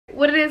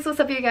is, what's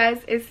up you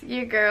guys? It's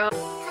your girl.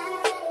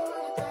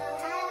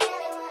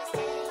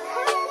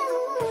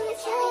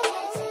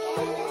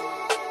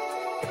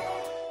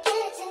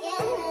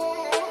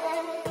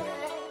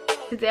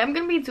 Today I'm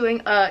gonna be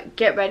doing a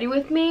get ready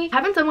with me. I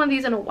haven't done one of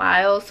these in a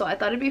while, so I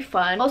thought it'd be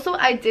fun. Also,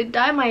 I did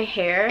dye my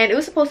hair and it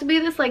was supposed to be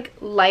this like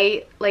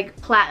light like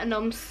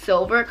platinum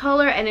silver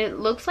color, and it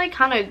looks like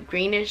kind of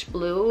greenish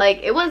blue. Like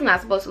it was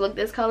not supposed to look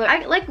this color.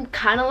 I like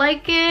kind of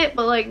like it,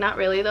 but like not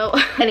really though.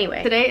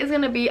 Anyway, today is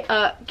gonna be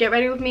a get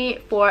ready with me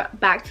for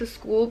back to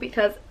school,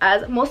 because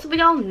as most of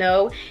y'all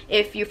know,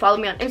 if you follow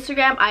me on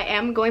Instagram, I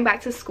am going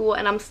back to school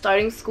and I'm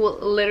starting school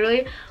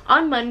literally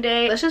on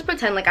Monday. Let's just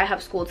pretend like I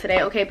have school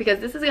today, okay? Because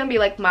this is gonna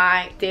be like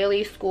my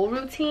daily school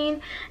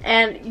routine.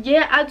 And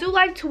yeah, I do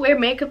like to wear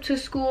makeup to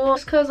school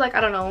just because, like,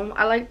 I don't know,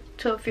 I like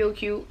to feel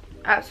cute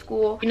at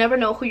school. You never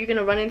know who you're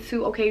gonna run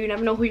into, okay? You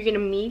never know who you're gonna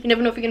meet. You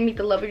never know if you're gonna meet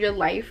the love of your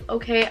life,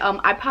 okay?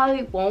 I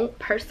probably won't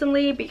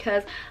personally,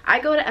 because I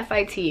go to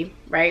FIT,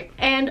 right?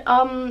 And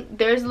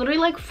there's literally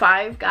like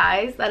 5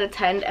 guys that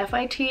attend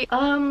FIT.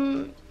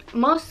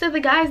 Most of the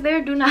guys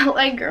there do not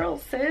like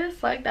girls,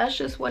 sis. Like, that's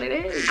just what it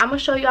is. I'm gonna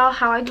show y'all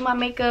how I do my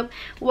makeup,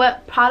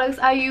 what products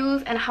I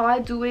use, and how I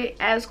do it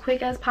as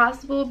quick as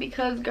possible,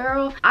 because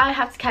girl, I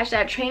have to catch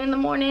that train in the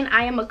morning.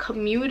 I am a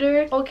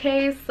commuter,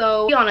 okay?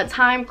 So we on a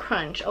time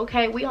crunch,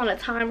 okay? We on a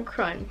time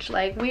crunch.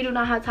 Like, we do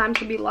not have time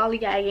to be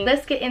lollygagging.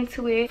 Let's get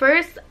into it.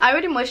 First, I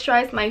already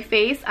moisturized my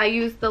face. I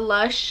use the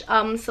Lush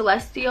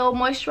Celestial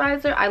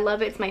moisturizer. I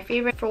love it. It's my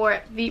favorite.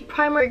 For the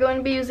primer, we're going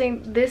to be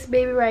using this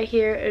baby right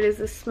here. It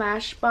is a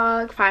Smashbox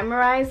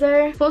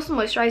primerizer. It's supposed to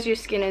moisturize your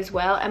skin as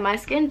well, and my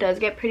skin does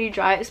get pretty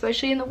dry,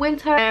 especially in the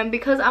winter. And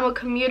because I'm a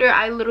commuter,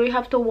 I literally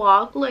have to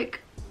walk like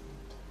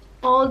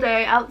all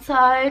day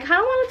outside. I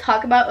kind of want to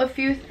talk about a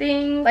few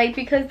things, like,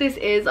 because this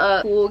is a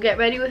school get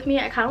ready with me.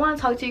 I kind of want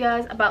to talk to you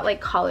guys about like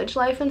college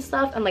life and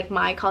stuff, and like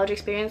my college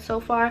experience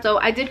so far. So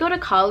I did go to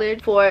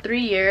college for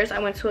 3 years. I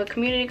went to a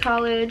community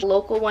college,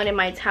 local one in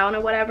my town or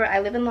whatever.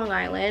 I live in Long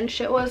Island.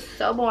 Shit was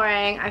so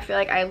boring. I feel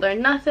like I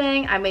learned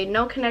nothing. I made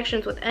no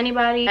connections with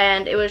anybody,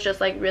 and it was just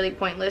like really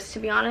pointless, to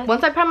be honest.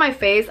 Once I prep my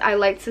face, I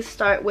like to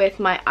start with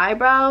my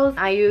eyebrows.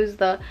 I use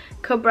the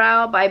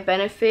Brow by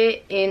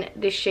Benefit in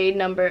the shade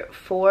number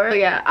 4. So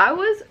yeah, I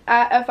was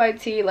at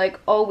FIT like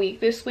all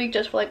week this week,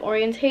 just for like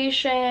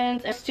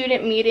orientations and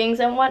student meetings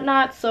and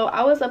whatnot. So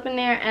I was up in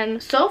there,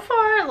 and so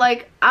far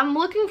like I'm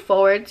looking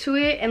forward to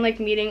it, and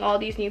like meeting all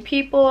these new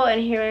people and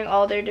hearing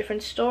all their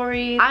different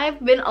stories. I've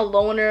been a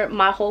loner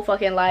my whole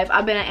fucking life.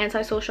 I've been an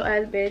antisocial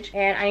ass bitch,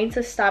 and I need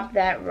to stop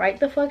that right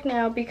the fuck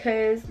now,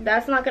 because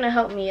that's not gonna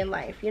help me in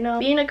life, you know?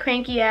 Being a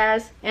cranky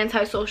ass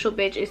antisocial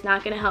bitch is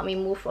not gonna help me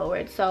move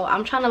forward. So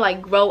I'm trying to like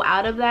grow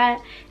out of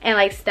that and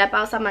like step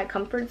outside my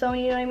comfort zone,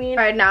 you know what I mean?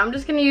 All right, now I'm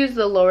just gonna use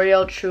the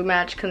L'Oreal True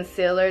Match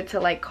concealer to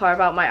like carve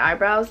out my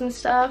eyebrows and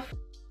stuff.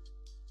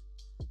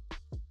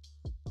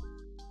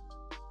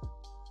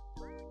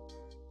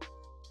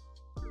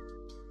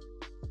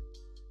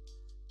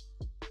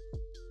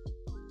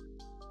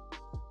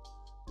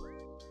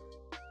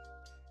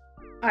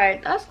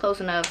 Alright, that's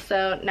close enough.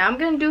 So now I'm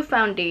gonna do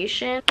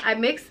foundation. I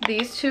mixed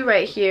these two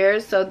right here.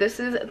 So this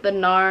is the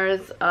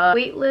NARS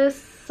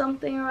Weightless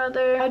something or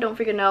other. I don't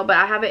freaking know, but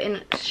I have it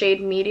in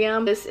shade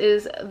medium. This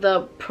is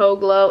the Pro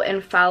Glow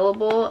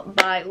Infallible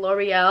by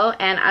L'Oreal,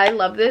 and I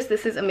love this.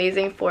 This is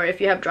amazing for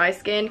if you have dry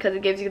skin, because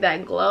it gives you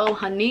that glow,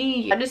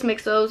 honey. I just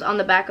mix those on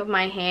the back of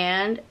my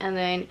hand and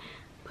then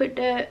put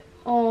that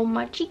on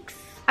my cheeks.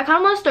 I kind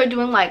of want to start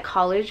doing like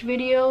college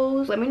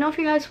videos. Let me know if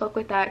you guys fuck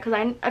with that, because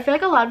I feel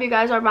like a lot of you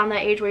guys are around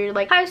that age where you're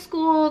like high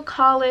school,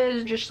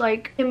 college, just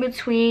like in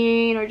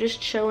between or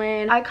just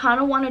chilling. I kind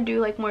of want to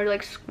do like more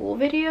like school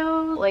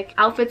videos, like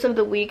outfits of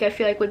the week I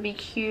feel like would be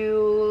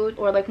cute,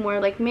 or like more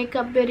like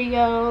makeup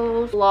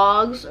videos,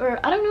 vlogs, or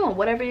I don't know,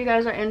 whatever you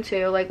guys are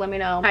into, like let me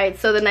know. All right,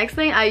 so the next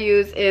thing I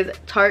use is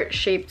Tarte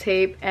Shape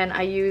Tape, and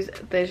I use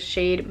the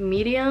shade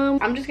medium.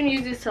 I'm just gonna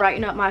use this to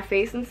brighten up my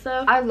face and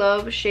stuff. I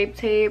love Shape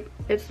Tape.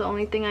 It's the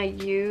only thing I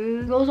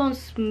use. It goes on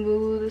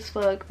smooth as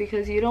fuck,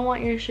 because you don't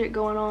want your shit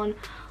going on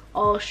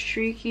all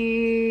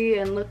streaky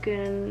and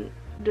looking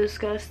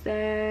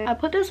disgusting. I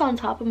put this on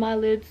top of my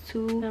lids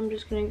too. I'm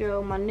just gonna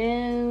go on my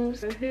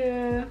nose right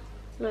here,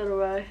 little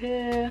right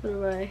here, little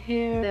right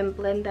here, then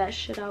blend that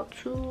shit out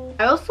too.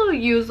 I also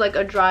use like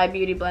a dry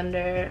beauty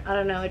blender. I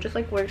don't know, it just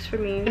like works for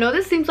me. I know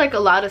this seems like a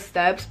lot of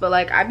steps, but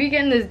like I be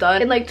getting this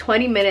done in like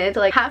 20 minutes,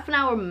 like half an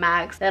hour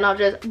max. Then I'll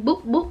just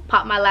boop boop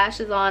pop my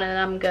lashes on and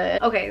I'm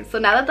good. Okay, so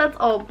now that that's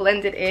all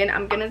blended in,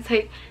 I'm gonna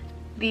take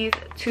these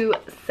two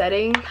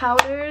setting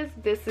powders.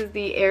 This is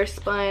the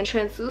Airspun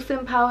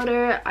translucent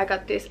powder. I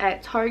got this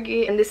at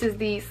Target, and this is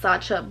the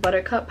Sacha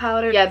Buttercup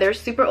powder. Yeah, they're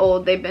super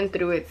old. They've been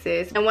through it,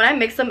 sis. And when I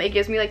mix them, it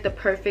gives me like the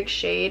perfect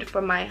shade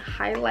for my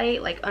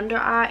highlight, like under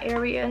eye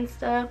area and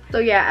stuff. So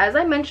yeah, as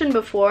I mentioned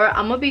before,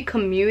 I'm gonna be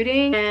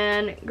commuting,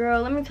 and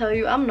girl, let me tell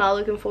you, I'm not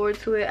looking forward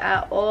to it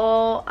at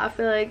all. I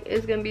feel like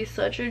it's gonna be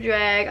such a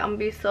drag. I'm gonna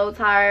be so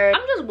tired.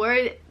 I'm just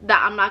worried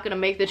that I'm not gonna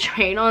make the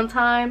train on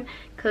time,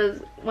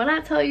 because when I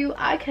tell you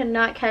I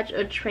cannot catch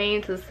a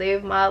train to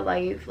save my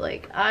life,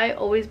 like I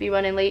always be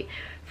running late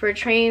for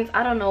trains.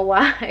 I don't know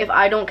why. If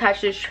I don't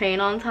catch this train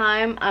on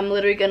time, I'm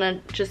literally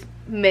gonna just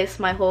miss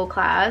my whole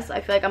class.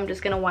 I feel like I'm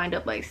just gonna wind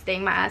up like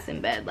staying my ass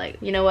in bed. Like,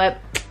 you know what,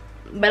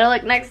 better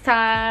luck next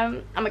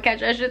time. I'm gonna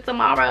catch that shit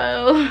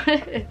tomorrow.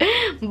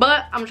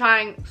 But I'm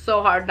trying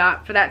so hard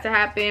not for that to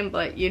happen,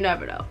 but you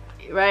never know,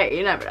 right?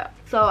 You never know.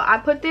 So I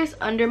put this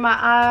under my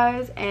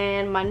eyes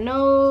and my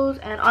nose,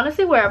 and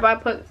honestly wherever I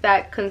put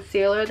that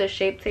concealer, the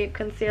Shape Tape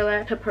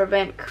concealer, to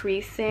prevent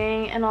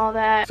creasing and all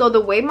that. So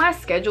the way my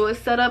schedule is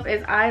set up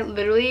is I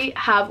literally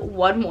have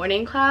one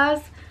morning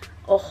class,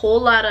 a whole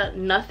lot of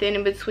nothing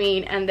in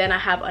between, and then I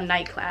have a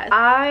night class.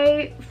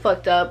 I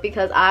fucked up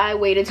because I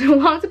waited too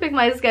long to pick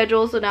my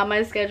schedule, so now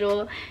my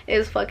schedule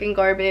is fucking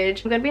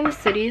garbage. I'm gonna be in the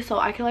city so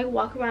I can like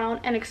walk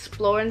around and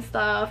explore and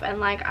stuff, and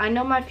like I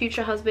know my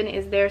future husband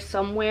is there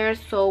somewhere,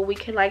 so we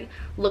could like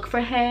look for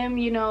him,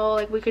 you know,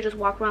 like we could just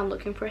walk around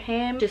looking for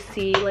him, just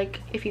see like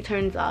if he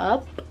turns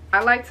up.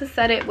 I like to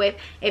set it with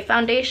a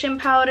foundation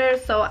powder,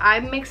 so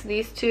I mix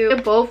these two.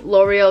 They're both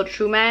L'Oreal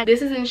True Matte.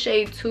 This is in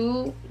shade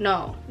 2.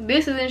 No,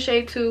 this is in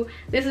shade 2.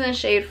 This is in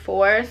shade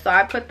 4. So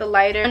I put the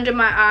lighter under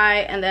my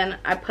eye, and then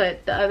I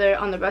put the other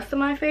on the rest of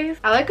my face.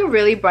 I like a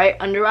really bright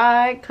under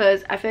eye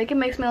because I feel like it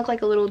makes me look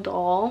like a little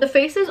doll. The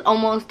face is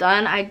almost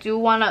done. I do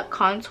want to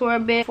contour a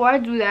bit. Before I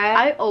do that,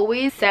 I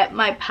always set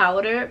my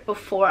powder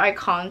before I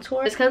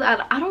contour, just because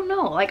I don't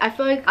know, like I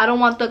feel like I don't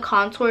want the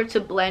contour to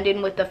blend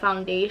in with the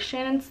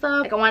foundation and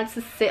stuff. Like I want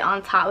to sit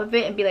on top of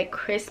it and be like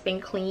crisp and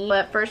clean.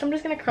 But first I'm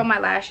just gonna curl my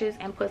lashes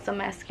and put some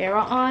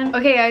mascara on.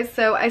 Okay guys,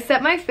 so I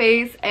set my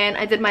face and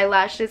I did my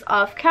lashes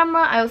off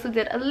camera. I also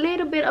did a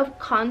little bit of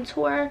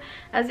contour,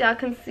 as y'all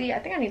can see. I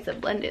think I need to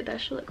blend it. That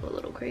should look a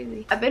little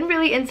crazy. I've been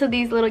really into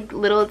these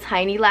little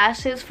tiny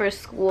lashes for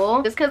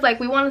school, just because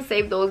like we want to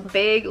save those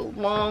big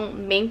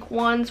long mink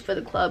ones for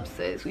the club,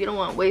 sis. We don't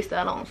want to waste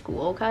that on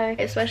school, okay?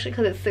 Especially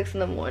because it's 6 in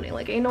the morning.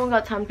 Like ain't no one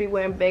got time to be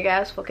wearing big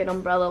ass fucking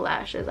umbrella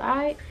lashes.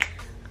 Alright,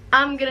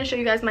 I'm gonna show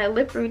you guys my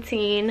lip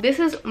routine. This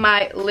is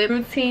my lip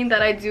routine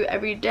that I do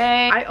every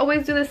day. I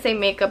always do the same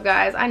makeup,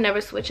 guys. I never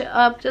switch it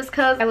up, just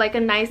because I like a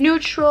nice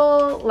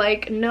neutral,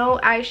 like no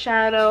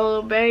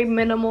eyeshadow, very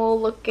minimal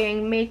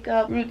looking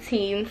makeup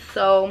routine.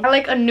 So I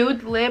like a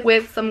nude lip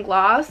with some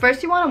gloss.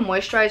 First you want to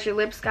moisturize your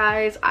lips,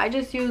 guys. I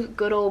just use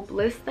good old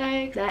Bliss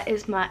Sticks. That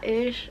is my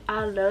ish.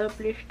 I love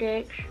Bliss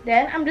Sticks.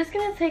 Then I'm just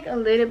gonna take a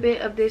little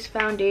bit of this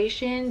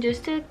foundation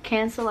just to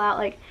cancel out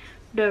like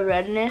the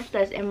redness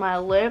that's in my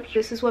lips.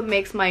 This is what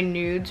makes my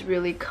nudes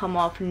really come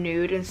off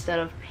nude instead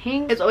of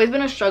pink. It's always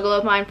been a struggle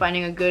of mine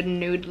finding a good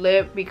nude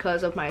lip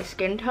because of my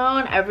skin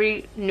tone.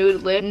 Every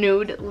nude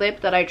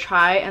lip that I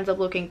try ends up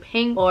looking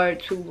pink or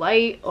too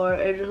light, or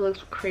it just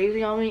looks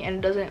crazy on me and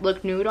it doesn't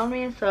look nude on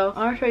me. So I'm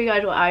gonna show you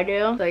guys what I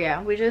do. So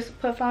yeah, we just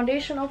put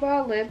foundation over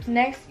our lips.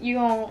 Next you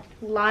gonna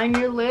line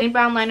your lip. Any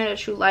brown liner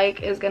that you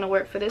like is gonna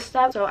work for this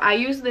step. So I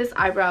use this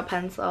eyebrow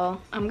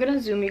pencil. I'm gonna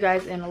zoom you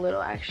guys in a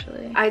little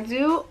actually. I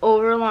do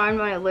overline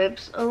my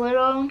lips a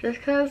little just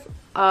because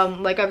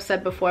like I've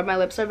said before, my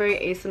lips are very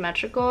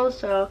asymmetrical,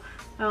 so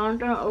I want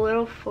them a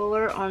little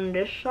fuller on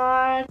this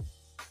side.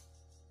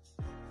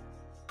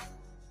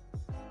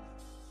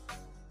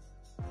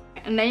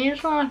 And then you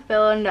just want to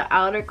fill in the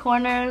outer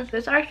corners.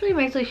 This actually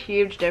makes a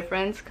huge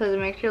difference because it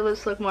makes your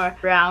lips look more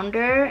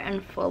rounder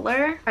and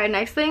fuller. Alright,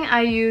 next thing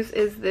I use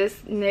is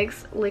this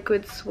NYX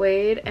Liquid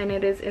Suede, and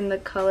it is in the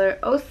color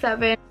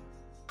 07.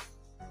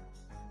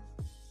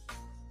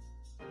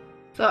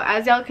 So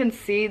as y'all can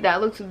see,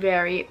 that looks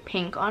very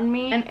pink on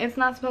me, and it's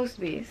not supposed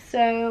to be.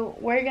 So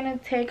we're gonna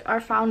take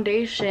our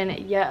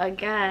foundation yet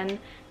again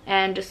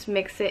and just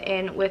mix it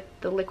in with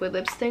the liquid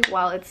lipstick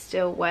while it's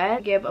still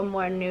wet, give a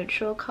more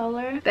neutral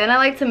color. Then I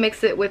like to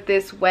mix it with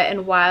this Wet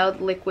n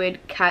Wild liquid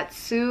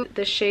catsuit.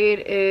 The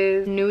shade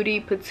is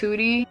Nudie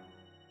Patootie.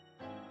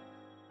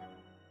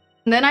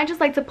 And then I just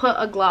like to put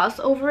a gloss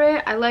over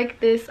it. I like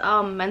this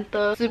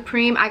Mentha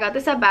Supreme. I got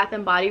this at Bath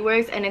and Body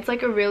Works, and it's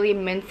like a really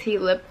minty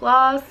lip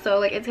gloss, so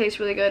like it tastes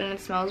really good and it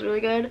smells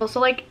really good. Also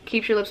like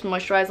keeps your lips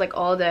moisturized like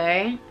all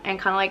day and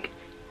kind of like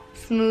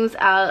smooths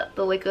out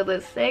the liquid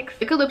lipsticks.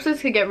 Liquid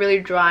lipsticks could get really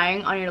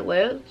drying on your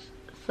lips,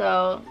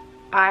 so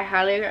I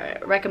highly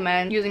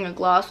recommend using a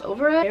gloss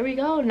over it. There we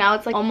go. Now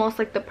it's like almost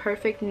like the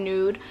perfect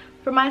nude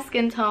for my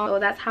skin tone. So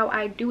that's how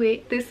I do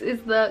it. This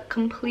is the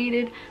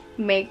completed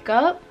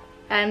makeup.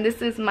 And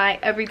this is my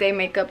everyday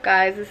makeup,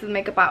 guys. This is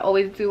makeup I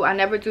always do. I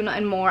never do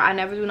nothing more. I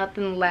never do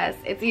nothing less.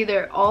 It's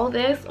either all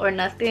this or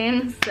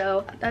nothing.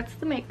 So that's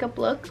the makeup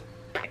look.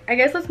 I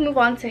guess let's move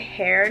on to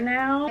hair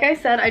now. Like I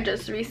said, I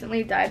just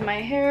recently dyed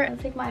my hair. I'll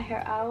take my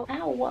hair out.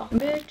 Ow,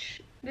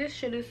 bitch. This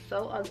shit is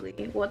so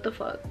ugly. What the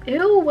fuck?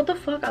 Ew, what the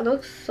fuck? I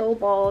look so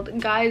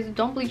bald. Guys,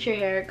 don't bleach your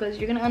hair because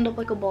you're gonna end up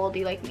like a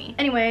baldy like me.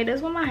 Anyway, this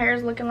is what my hair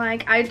is looking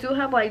like. I do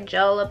have like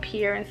gel up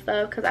here and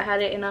stuff because I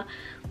had it in a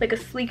like a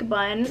sleek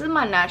bun. This is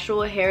my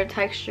natural hair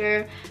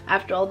texture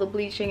after all the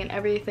bleaching and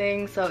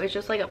everything. So it's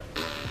just like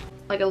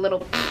a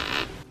little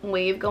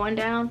wave going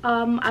down.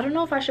 I don't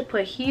know if I should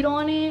put heat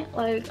on it.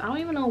 Like, I don't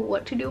even know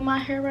what to do with my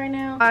hair right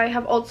now. I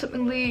have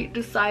ultimately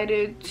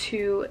decided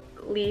to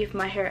leave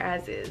my hair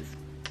as is,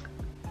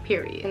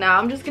 period. Now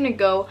I'm just gonna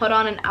go put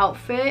on an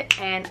outfit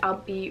and I'll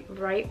be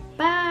right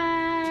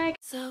back.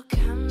 So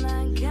come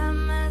on,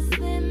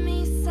 slip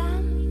me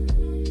some.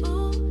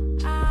 Ooh,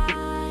 come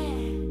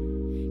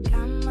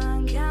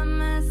on,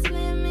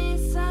 slip me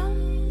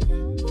some.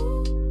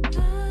 Ooh,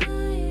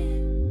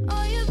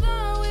 oh, you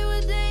thought we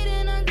were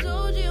dating, I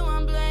told you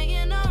I'm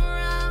playing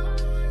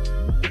around.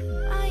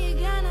 Are you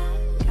gonna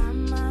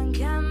come on,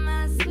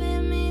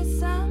 slip me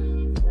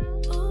some?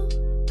 Ooh,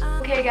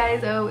 okay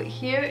guys, so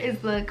here is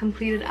the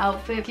completed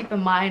outfit. Keep in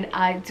mind,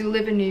 I do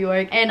live in New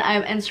York and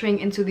I'm entering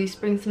into the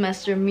spring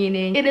semester,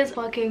 meaning it is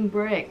fucking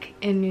brick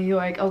in New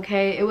York,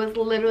 okay? It was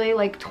literally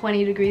like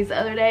 20 degrees the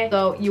other day.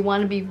 So you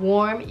want to be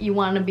warm, you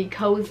want to be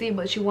cozy,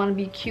 but you want to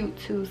be cute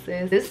too,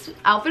 sis. This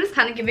outfit is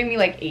kind of giving me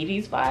like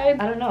 80s vibes.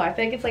 I don't know, I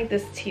feel like it's like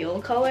this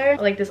teal color,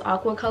 like this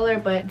aqua color,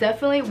 but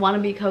definitely want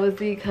to be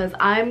cozy because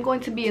I'm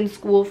going to be in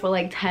school for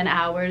like 10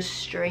 hours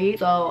straight.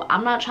 So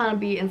I'm not trying to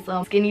be in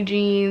some skinny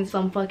jeans,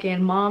 some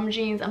fucking mom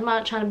jeans. I'm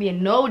not trying to be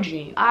in no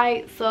jeans.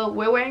 So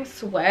we're wearing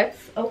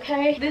sweats,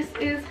 okay? This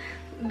is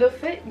the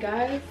fit,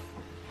 guys.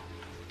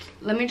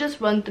 Let me just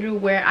run through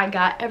where I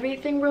got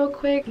everything real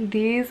quick.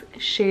 These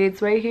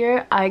shades right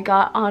here I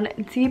got on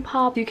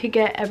Depop. You could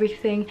get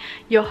everything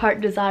your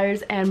heart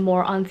desires and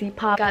more on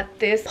Depop. Got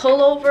this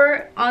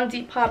pullover on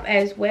Depop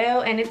as well,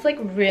 and it's like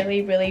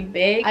really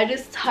big. I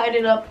just tied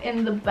it up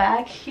in the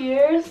back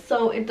here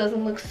so it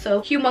doesn't look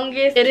so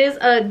humongous. It is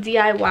a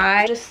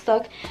DIY. Just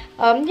stuck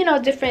you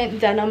know, different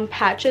denim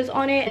patches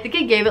on it. I think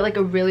it gave it like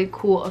a really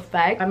cool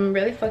effect. I'm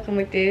really fucking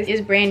with this.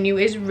 It's brand new.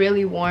 It's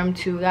really warm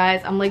too,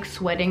 guys. I'm like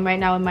sweating right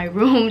now in my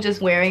room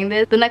just wearing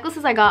this. The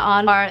necklaces I got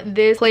on are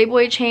this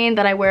Playboy chain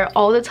that I wear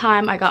all the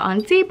time. I got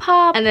on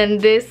Depop, and then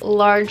this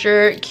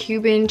larger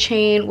Cuban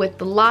chain with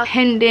the lock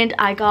pendant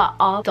I got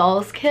off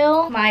Doll's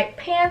Kill. My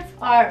pants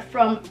are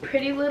from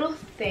Pretty Little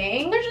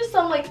Thing. They're just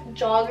some like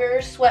jogger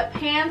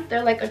sweatpants.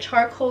 They're like a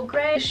charcoal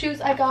gray. The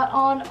shoes I got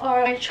on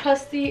are my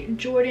trusty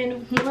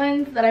Jordan 1s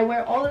that I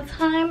wear all the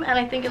time, and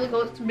I think it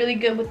goes really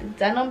good with the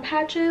denim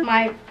patches.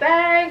 My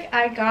bag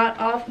I got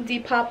off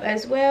Depop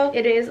as well.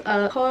 It is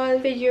a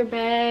cause figure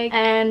bag,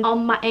 and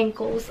on my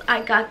ankles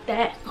I got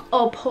that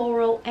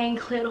Aporro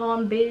anklet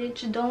on,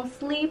 bitch. Don't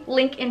sleep.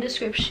 Link in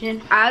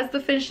description. As the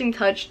finishing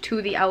touch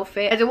to the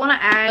outfit, I do want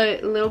to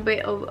add a little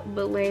bit of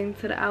bling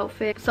to the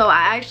outfit. So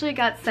I actually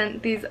got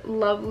sent these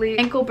lovely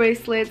ankle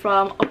bracelets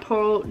from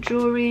Aporro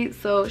Jewelry,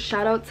 so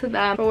shout out to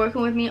them for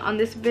working with me on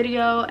this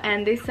video.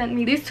 And they sent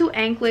me these two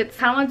anklets.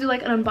 I want to do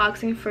like an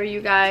unboxing for you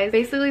guys.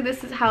 Basically,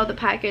 this is how the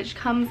package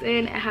comes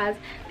in. It has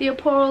the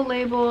Aporro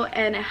label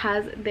and it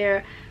has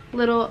their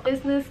little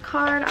business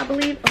card, I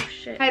believe. Oh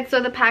shit. Alright, so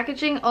the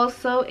packaging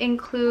also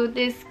include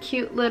this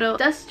cute little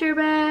duster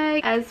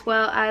bag, as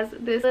well as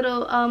this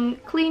little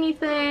cleany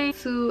thing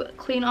to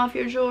clean off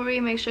your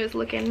jewelry, make sure it's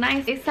looking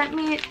nice. They sent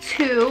me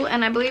two,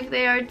 and I believe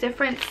they are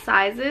different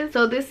sizes.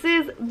 So this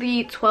is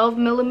the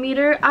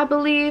 12mm, I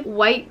believe,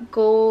 white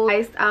gold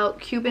iced out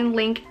Cuban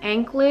link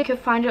anklet. You can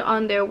find it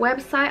on their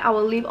website. I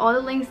will leave all the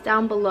links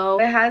down below.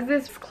 It has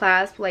this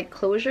clasp like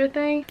closure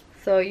thing.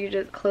 So you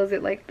just close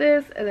it like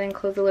this and then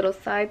close the little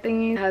side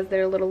thingy. It has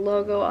their little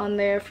logo on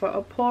there for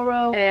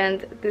Aporro,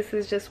 and this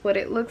is just what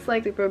it looks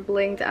like. Super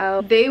blinged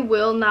out. They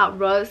will not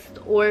rust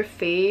or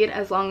fade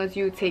as long as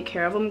you take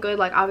care of them good.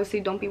 Like, obviously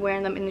don't be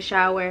wearing them in the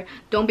shower,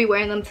 don't be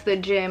wearing them to the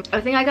gym.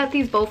 I think I got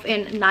these both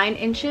in 9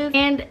 inches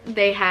and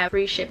they have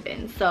free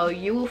shipping, so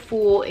you will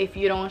fool if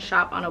you don't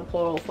shop on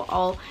Aporro for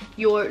all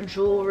your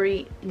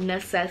jewelry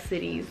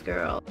necessities,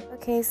 girl.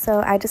 Okay,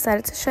 so I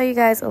decided to show you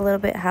guys a little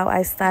bit how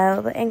I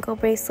style the ankle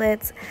bracelets.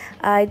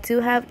 I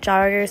do have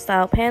jogger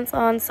style pants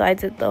on, so I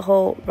did the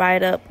whole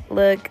ride up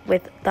look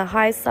with the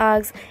high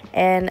socks,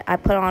 and I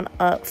put on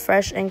a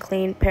fresh and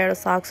clean pair of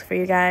socks for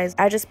you guys.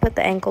 I just put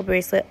the ankle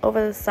bracelet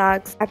over the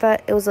socks. I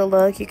thought it was a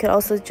look. You could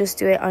also just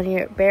do it on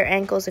your bare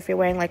ankles if you're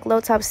wearing like low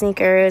top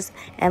sneakers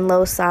and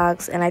low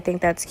socks, and I think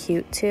that's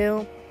cute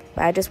too.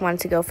 But I just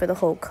wanted to go for the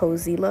whole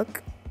cozy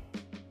look.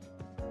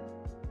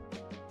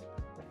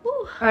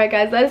 Alright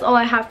guys, that is all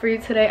I have for you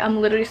today. I'm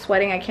literally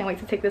sweating. I can't wait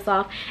to take this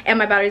off, and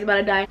my battery's about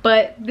to die.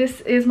 But this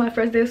is my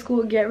first day of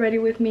school. Get ready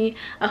with me.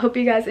 I hope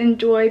you guys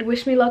enjoyed.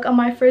 Wish me luck on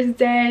my first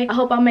day. I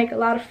hope I make a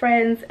lot of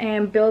friends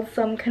and build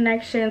some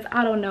connections.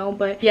 I don't know,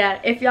 but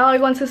yeah, if y'all are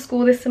going to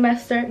school this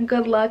semester,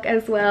 good luck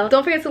as well.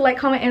 Don't forget to like,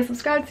 comment, and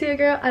subscribe to your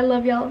girl. I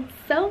love y'all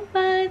so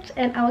much,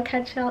 and I will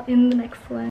catch y'all in the next one.